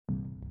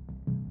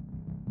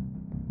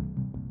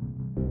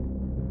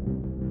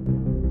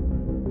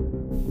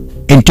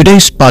In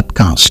today's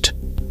podcast,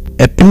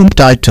 a poem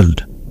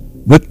titled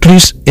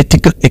Victories'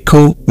 Ethical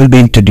Echo will be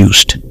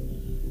introduced.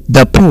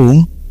 The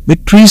poem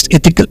Victories'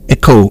 Ethical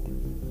Echo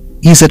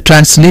is a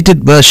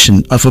translated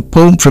version of a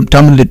poem from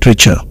Tamil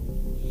literature.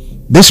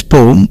 This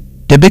poem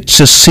depicts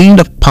a scene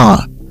of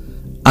power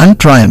and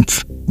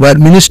triumph where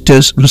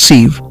ministers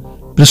receive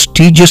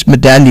prestigious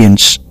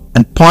medallions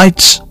and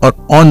plights are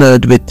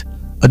honored with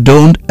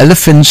adorned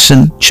elephants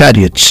and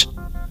chariots.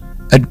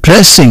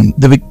 Addressing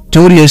the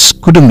victorious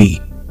Kudumi,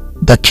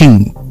 the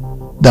king,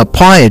 the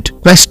poet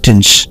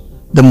questions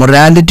the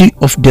morality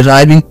of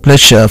deriving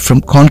pleasure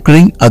from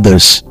conquering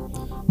others,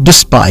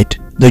 despite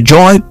the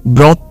joy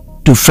brought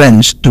to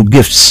friends through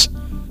gifts.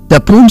 The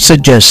poem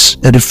suggests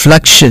a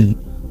reflection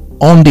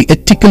on the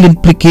ethical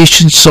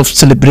implications of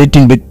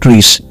celebrating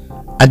victories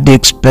at the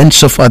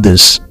expense of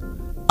others.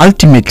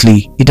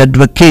 Ultimately, it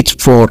advocates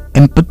for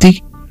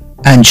empathy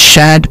and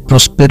shared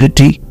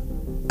prosperity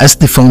as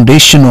the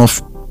foundation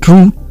of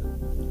true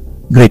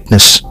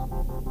greatness.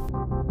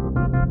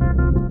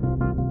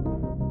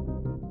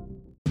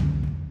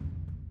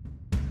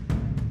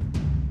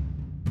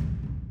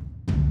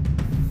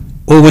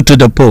 Over to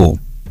the poem.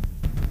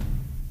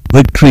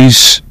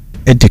 Victories'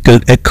 Ethical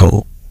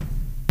Echo.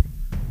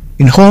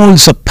 In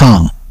halls of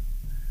power,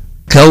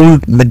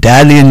 gold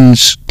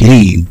medallions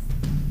gleam,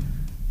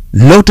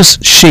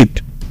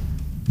 Lotus-shaped,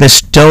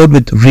 bestowed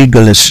with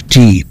regal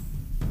esteem.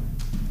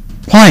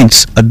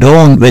 Points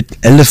adorned with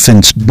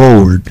elephants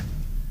bold,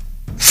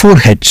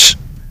 foreheads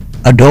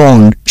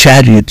adorned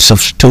chariots of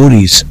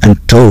stories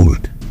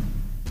untold.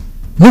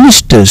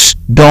 Ministers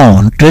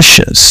don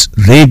treasures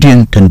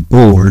radiant and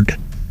bold,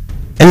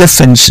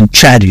 elephants and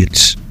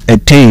chariots, a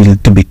tale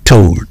to be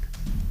told.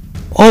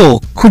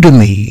 O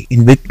Kudumi,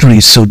 in victory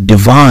so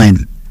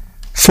divine,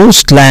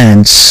 forced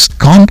lands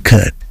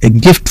conquered, a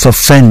gift for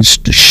friends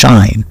to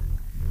shine.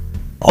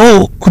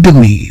 O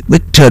Kudumi,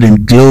 victor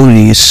in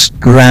glorious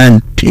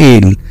grand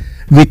tale,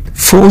 with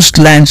forced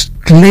lands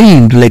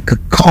claimed like a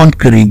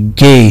conquering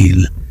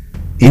gale.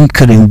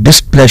 Incurring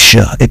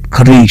displeasure, a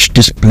courage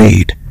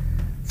displayed.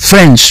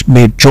 Friends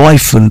made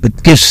joyful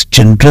with gifts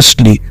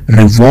generously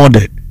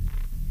rewarded.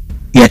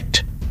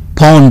 Yet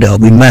ponder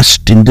we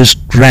must in this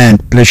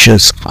grand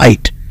pleasure's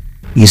height.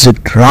 Is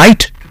it right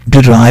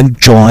to derive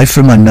joy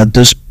from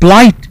another's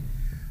plight?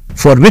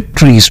 For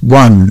victories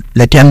won,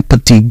 let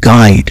empathy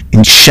guide.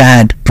 In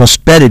shared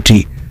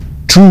prosperity,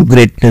 true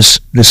greatness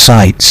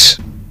resides.